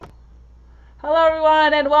Hello,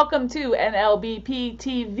 everyone, and welcome to NLBP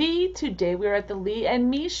TV. Today we're at the Lee and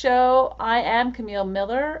Me Show. I am Camille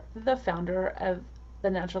Miller, the founder of the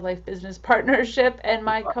Natural Life Business Partnership, and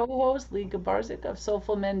my co host, Lee Gabarzik of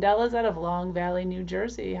Soulful Mandelas out of Long Valley, New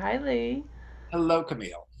Jersey. Hi, Lee. Hello,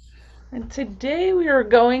 Camille. And today we are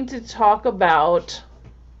going to talk about,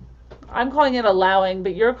 I'm calling it allowing,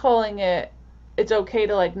 but you're calling it, it's okay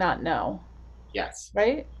to like not know, Yes.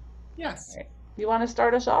 right? All Yes. right. You want to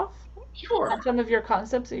start us off on Sure. some of your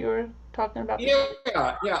concepts that you were talking about before?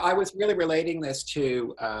 Yeah. I was really relating this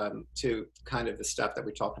to kind of the stuff that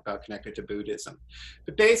we talked about connected to Buddhism,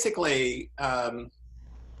 but basically,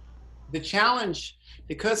 the challenge,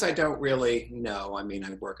 because I don't really know. I mean,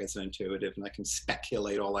 I work as an intuitive, and I can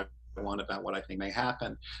speculate all I want about what I think may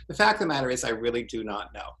happen. The fact of the matter is, I really do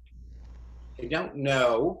not know. I don't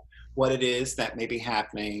know what it is that may be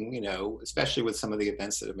happening, especially with some of the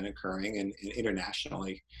events that have been occurring and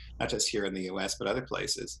internationally, not just here in the US, but other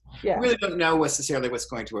places. I Yeah. really don't know necessarily what's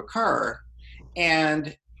going to occur.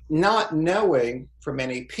 And not knowing for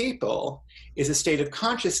many people is a state of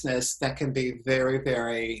consciousness that can be very,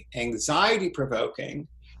 very anxiety provoking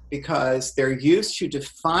because they're used to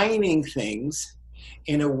defining things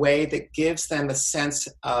in a way that gives them a sense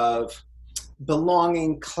of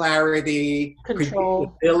belonging, clarity,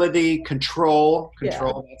 Control. predictability, control. Yeah.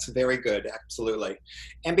 Control, that's very good, absolutely.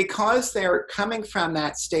 And because they're coming from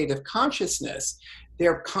that state of consciousness,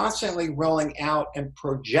 they're constantly rolling out and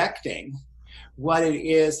projecting what it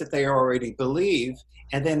is that they already believe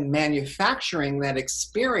and then manufacturing that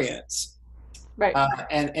experience Right.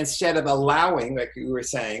 and instead of allowing, like you were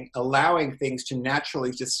saying, allowing things to naturally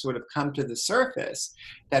just sort of come to the surface,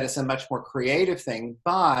 that is a much more creative thing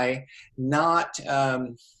by not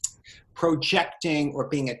projecting or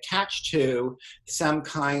being attached to some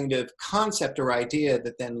kind of concept or idea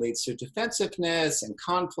that then leads to defensiveness and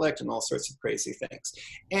conflict and all sorts of crazy things.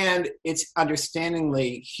 And it's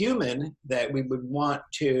understandingly human that we would want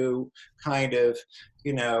to kind of,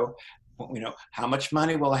 you know, how much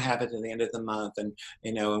money will I have at the end of the month, and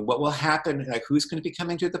and what will happen, like who's going to be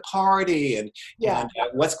coming to the party, and Yeah.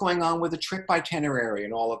 what's going on with the trip itinerary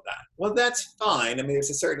and all of that. Well, that's fine. I mean,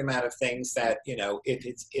 there's a certain amount of things that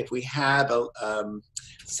if we have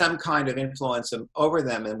some kind of influence over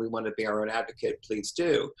them and we want to be our own advocate, please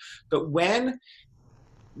do. But when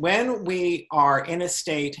we are in a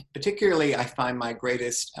state, particularly, I find my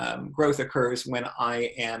greatest growth occurs when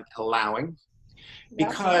I am allowing, Yeah.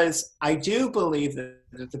 because I do believe that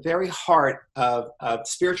at the very heart of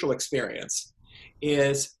spiritual experience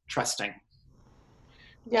is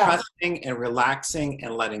Yeah. trusting and relaxing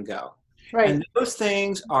and letting go. Right. And those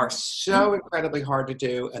things are so incredibly hard to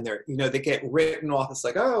do. And they get written off as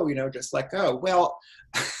like, oh, just let go. Well,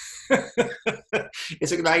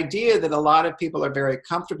 it's an idea that a lot of people are very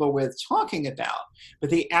comfortable with talking about, but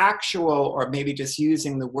the actual, or maybe just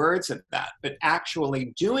using the words of that, but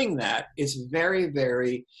actually doing that is very,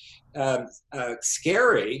 very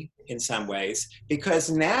scary in some ways, because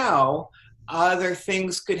now other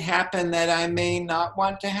things could happen that I may not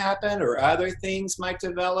want to happen, or other things might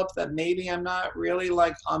develop that maybe I'm not really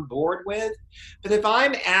like on board with. But if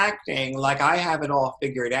I'm acting like I have it all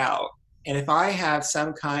figured out, and if I have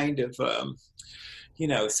some kind of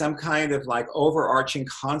like overarching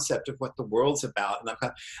concept of what the world's about, and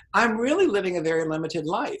I'm really living a very limited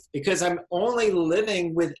life because I'm only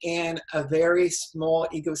living within a very small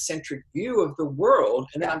egocentric view of the world,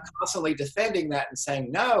 and then Yeah. I'm constantly defending that and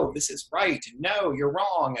saying, no, this is right, and no, you're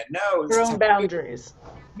wrong, and no, this Your is how own you. boundaries.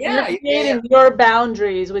 And you're Yeah, yeah, creating your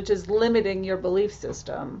boundaries, which is limiting your belief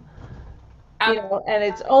system. yeah. And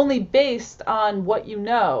it's only based on what you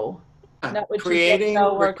know, not what you don't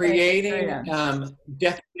know We're or can creating experience.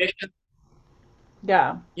 definitions.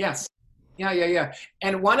 Yeah. Yes. Yeah.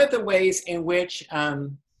 And one of the ways in which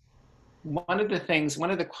one of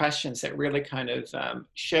the questions that really kind of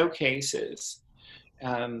showcases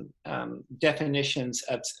definitions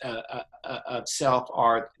of self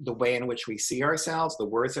are the way in which we see ourselves, the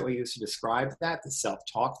words that we use to describe that, the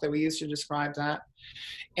self-talk that we use to describe that,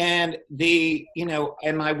 and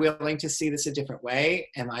am I willing to see this a different way?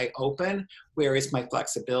 Am I open? Where is my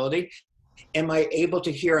flexibility? Am I able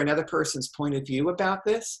to hear another person's point of view about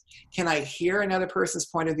this? Can I hear another person's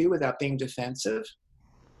point of view without being defensive?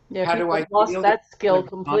 Yeah. How do People I have lost feel that that skill in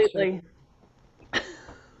a positive? completely.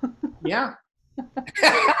 Yeah.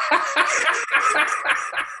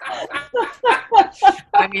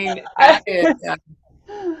 I mean, I, that is,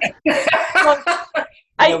 well,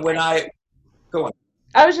 I, when I go on.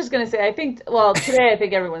 I was just gonna say, I think, well, today I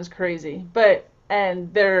think everyone's crazy, but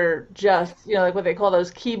and they're just, like what they call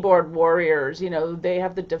those keyboard warriors. They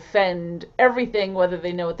have to defend everything, whether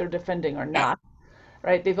they know what they're defending or Yeah. not,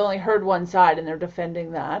 right? They've only heard one side and they're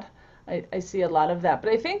defending that. I see a lot of that.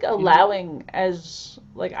 But I think Mhm. allowing, as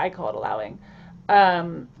like I call it allowing,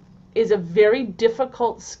 um, is a very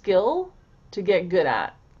difficult skill to get good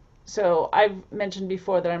at. So I've mentioned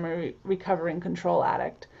before that I'm a recovering control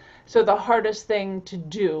addict. So the hardest thing to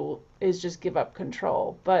do is just give up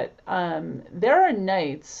control. But there are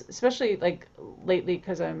nights, especially like lately,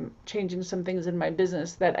 because I'm changing some things in my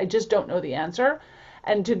business that I just don't know the answer.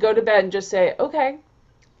 And to go to bed and just say, okay,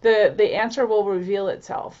 the answer will reveal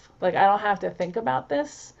itself. Like I don't have to think about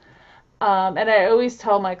this. And I always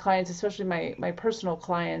tell my clients, especially my personal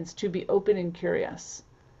clients, to be open and curious,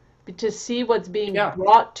 to see what's being Yeah.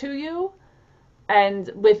 brought to you and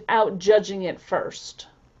without judging it first,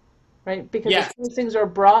 right? Because as Yes, soon as things are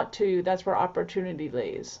brought to you, that's where opportunity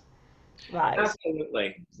lies.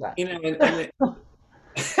 absolutely. So, And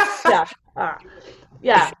yeah, uh,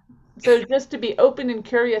 yeah. So just to be open and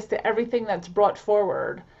curious to everything that's brought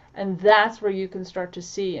forward, and that's where you can start to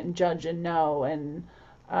see and judge and know. And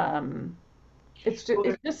um, well,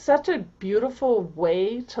 it's just such a beautiful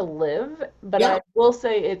way to live. But yeah. I will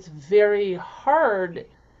say it's very hard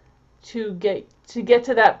to get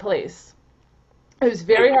to that place. It was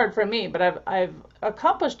I, very hard for me, but I've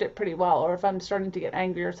accomplished it pretty well. Or if I'm starting to get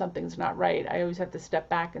angry or something's not right, I always have to step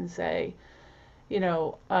back and say,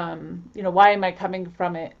 why am I coming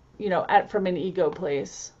from it, from an ego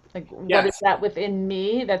place? Like, what is yes, that within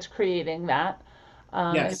me that's creating that?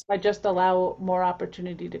 And if yes, I just allow more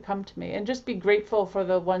opportunity to come to me and just be grateful for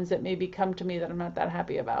the ones that maybe come to me that I'm not that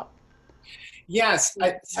happy about. yes.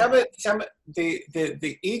 The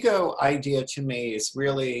ego idea to me is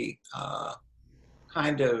really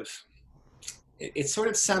kind of it's sort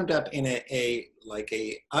of summed up in a like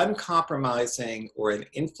a uncompromising or an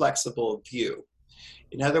inflexible view.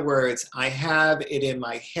 In other words, I have it in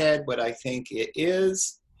my head what I think it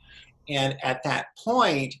is, and at that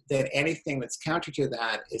point, then anything that's counter to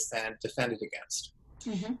that is then defended against.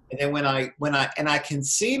 Hmm. And then when I can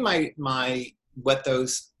see my what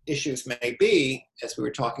those issues may be, as we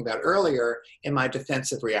were talking about earlier, in my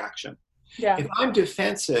defensive reaction. Yeah, If I'm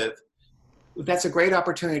defensive, that's a great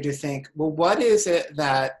opportunity to think, well, what is it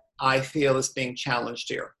that I feel is being challenged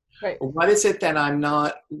here? right. What is it that I'm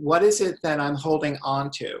not, what is it that I'm holding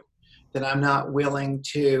on to that I'm not willing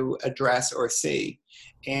to address or see?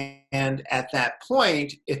 And at that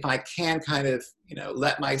point, if I can kind of,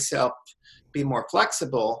 let myself be more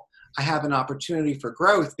flexible, I have an opportunity for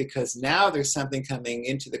growth because now there's something coming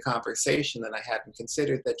into the conversation that I hadn't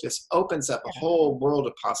considered that just opens up a Yeah. whole world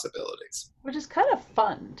of possibilities. Which is kind of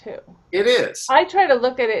fun too. It is. I try to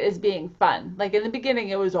look at it as being fun. Like in the beginning,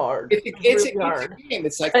 it was hard. It was It's really it's hard. a game.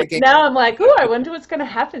 It's like the But game. now I'm like, ooh, I wonder what's going to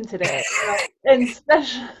happen today. And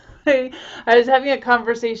especially, I was having a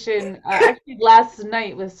conversation actually last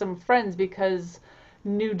night with some friends because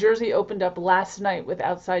New Jersey opened up last night with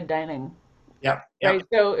outside dining, Yep, yep. right?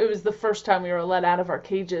 So it was the first time we were let out of our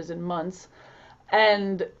cages in months.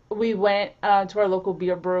 And we went to our local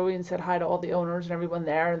beer brewery and said hi to all the owners and everyone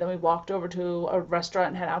there. And then we walked over to a restaurant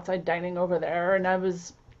and had outside dining over there. And I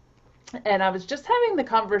was just having the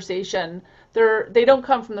conversation. They don't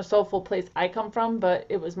come from the soulful place I come from, but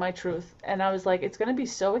it was my truth. And I was like, it's going to be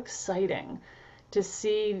so exciting to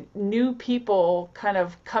see new people kind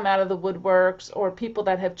of come out of the woodworks or people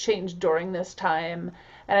that have changed during this time.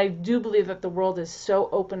 And I do believe that the world is so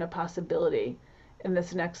open to possibility in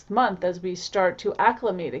this next month as we start to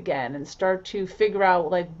acclimate again and start to figure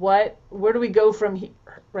out like where do we go from here,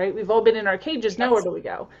 right? We've all been in our cages, now where Yes. do we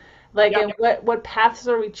go? Like, Yep. and what paths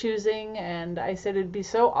are we choosing? And I said it'd be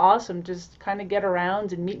so awesome just kind of get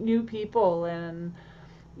around and meet new people and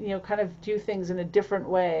kind of do things in a different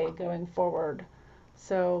way going forward.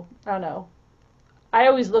 So I don't know. I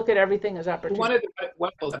always look at everything as One opportunity. of the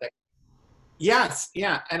yes,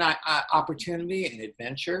 yeah, and opportunity and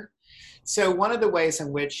adventure. So one of the ways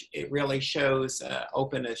in which it really shows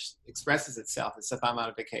openness expresses itself is if I'm on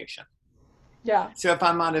a vacation. Yeah. So if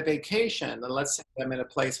I'm on a vacation, and let's say I'm in a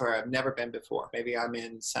place where I've never been before, maybe I'm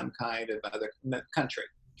in some kind of other country,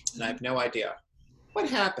 and I have no idea. What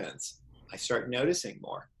happens? I start noticing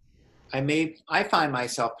more. I find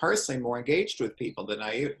myself personally more engaged with people than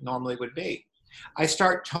I normally would be. I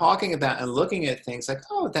start talking about and looking at things like,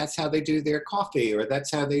 oh, that's how they do their coffee, or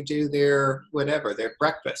that's how they do their whatever, their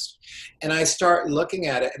breakfast. And I start looking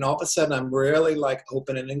at it, and all of a sudden I'm really like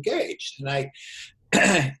open and engaged. And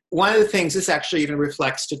one of the things, this actually even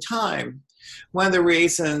reflects to time. One of the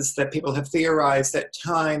reasons that people have theorized that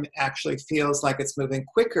time actually feels like it's moving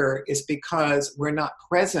quicker is because we're not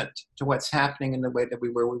present to what's happening in the way that we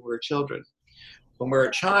were when we were children. When we're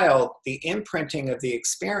a child, the imprinting of the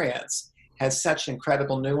experience has such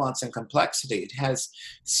incredible nuance and complexity. It has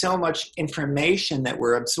so much information that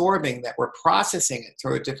we're absorbing, that we're processing it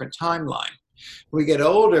through a different timeline. When we get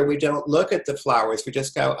older, we don't look at the flowers. We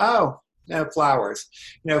just go, oh, no, flowers.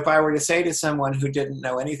 You know, if I were to say to someone who didn't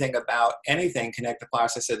know anything about anything connected to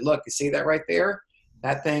flowers, I said, look, you see that right there?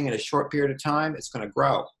 That thing in a short period of time, it's going to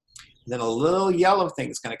grow. And then a little yellow thing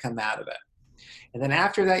is going to come out of it. And then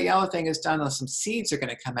after that yellow thing is done, some seeds are going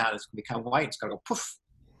to come out. It's going to become white. It's going to go poof.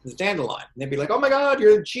 It's a dandelion. And they'd be like, oh my God,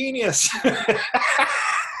 you're a genius.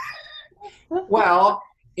 Well,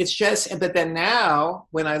 it's just, but then now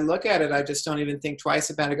when I look at it, I just don't even think twice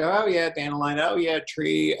about it. I go, oh yeah, dandelion. Oh yeah,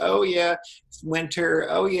 tree. Oh yeah, winter.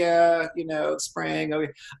 Oh yeah, you know, spring. Oh yeah.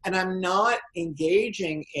 And I'm not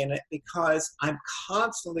engaging in it because I'm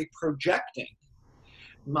constantly projecting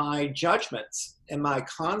my judgments and my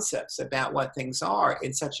concepts about what things are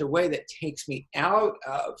in such a way that takes me out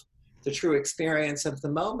of the true experience of the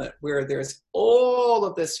moment, where there's all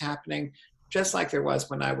of this happening just like there was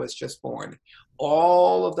when I was just born.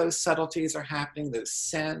 All of those subtleties are happening, those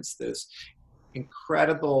scents, those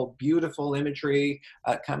incredible, beautiful imagery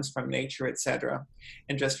comes from nature, etc.,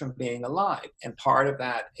 and just from being alive. And part of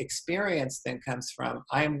that experience then comes from,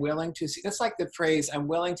 I am willing to see, that's like the phrase, I'm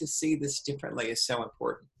willing to see this differently is so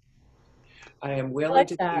important. I am I willing like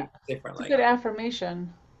to see that. it It's a differently. good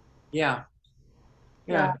affirmation. Yeah,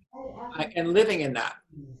 Yeah. yeah. And living in that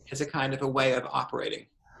is a kind of a way of operating.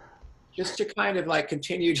 Just to kind of like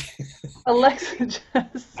continue to, Alexa just I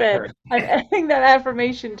said, heard. I'm adding that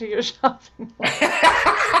affirmation to your shopping list.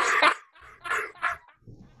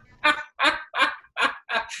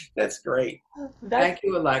 That's great. That's Thank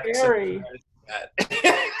you, Alexa, for scary.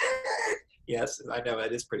 that. Yes, I know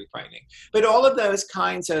it is pretty frightening. But all of those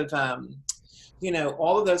kinds of, you know,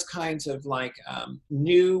 all of those kinds of like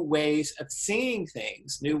new ways of seeing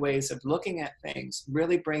things, new ways of looking at things,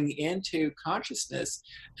 really bring into consciousness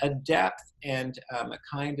a depth and a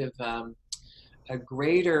kind of a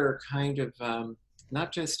greater kind of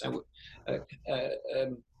not just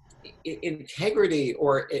integrity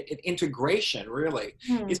or integration, really.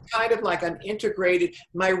 Hmm. It's kind of like I'm integrated.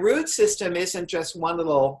 My root system isn't just one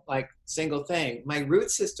little like single thing. My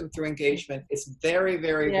root system through engagement is very,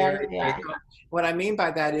 very, Yeah, very, very yeah. what I mean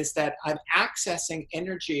by that is that I'm accessing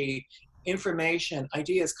energy, information,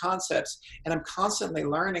 ideas, concepts, and I'm constantly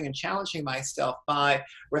learning and challenging myself by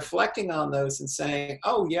reflecting on those and saying,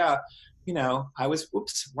 oh yeah, you know, I was,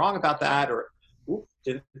 oops, wrong about that, or oops,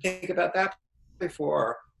 didn't think about that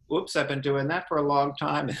before. Oops, I've been doing that for a long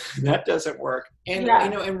time. That doesn't work. And, you Yeah.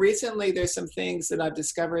 know, and recently there's some things that I've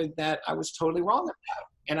discovered that I was totally wrong about.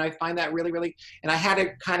 And I find that really, really, and I had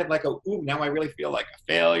a kind of like a, ooh, now I really feel like a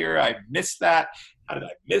failure. I missed that. How did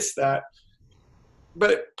I miss that?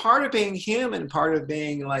 But part of being human, part of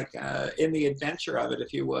being like in the adventure of it,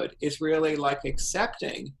 if you would, is really like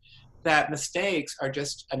accepting that mistakes are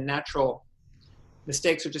just a natural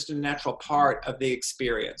part of the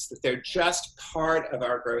experience, that they're just part of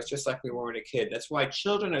our growth, just like we were when a kid. That's why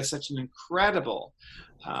children are such an incredible,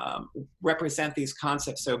 represent these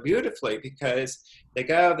concepts so beautifully, because they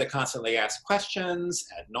constantly ask questions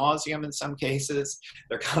ad nauseum in some cases.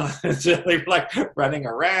 They're constantly like running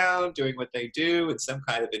around, doing what they do in some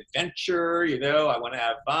kind of adventure, you know, I want to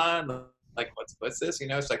have fun. Like, what's this? You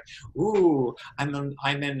know, it's like, ooh,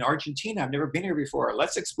 I'm in Argentina. I've never been here before.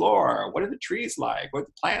 Let's explore. What are the trees like? What are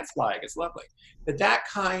the plants like? It's lovely. But that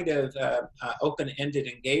kind of open-ended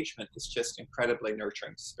engagement is just incredibly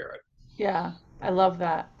nurturing to spirit. Yeah. I love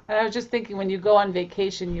that. And I was just thinking when you go on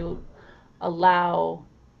vacation, you allow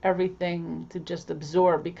everything to just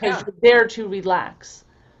absorb because Yeah, you're there to relax.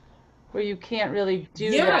 Where you can't really do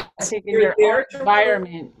that. I yes, think in you're your own there to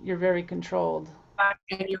environment, you're very controlled. relax,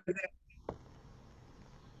 and you're there.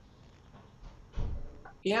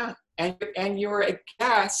 Yeah, and you're a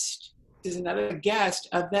guest. Is another guest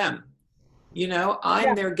of them. You know, I'm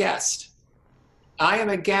Yeah. their guest. I am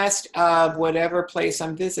a guest of whatever place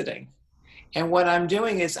I'm visiting. And what I'm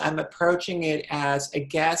doing is I'm approaching it as a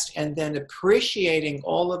guest and then appreciating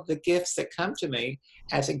all of the gifts that come to me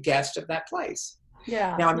as a guest of that place.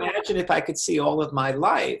 Yeah. Now imagine if I could see all of my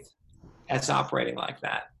life as operating like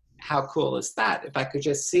that. How cool is that? If I could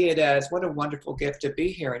just see it as what a wonderful gift to be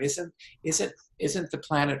here. And isn't the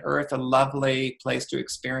planet Earth a lovely place to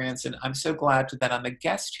experience? And I'm so glad that I'm a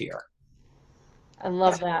guest here. I That's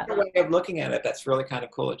love that. a way of looking at it. That's really kind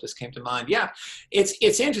of cool. It just came to mind. Yeah,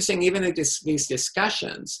 it's interesting. Even in these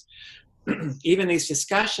discussions, even these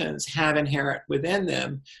discussions have inherent within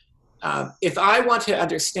them. If I want to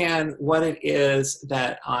understand what it is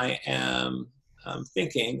that I am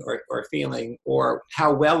thinking or feeling, or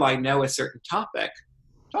how well I know a certain topic,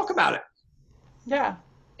 talk about it. Yeah.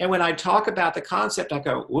 And when I talk about the concept, I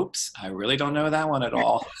go, "Whoops, I really don't know that one at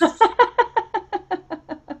all.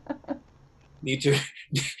 Need to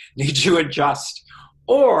need to adjust."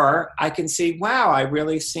 Or I can see, wow, I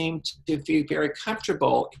really seem to feel very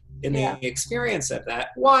comfortable in Yeah. the experience of that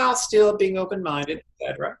while still being open-minded,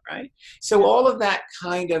 etc. Right? So all of that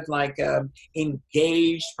kind of like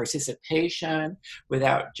engaged participation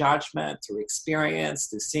without judgment, through experience,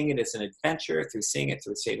 through seeing it as an adventure, through seeing it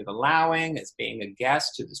through a state of allowing, as being a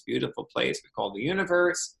guest to this beautiful place we call the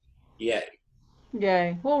universe. Yay.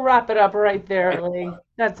 Yay. We'll wrap it up right there, Right. Lee.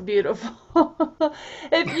 That's beautiful.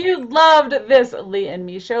 If you loved this Lee and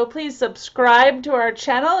Me show, please subscribe to our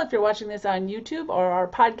channel if you're watching this on YouTube or our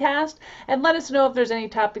podcast, and let us know if there's any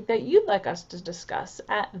topic that you'd like us to discuss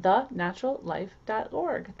at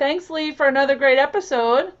thenaturallife.org. Thanks, Lee, for another great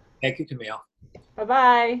episode. Thank you, Camille. Bye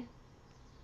bye.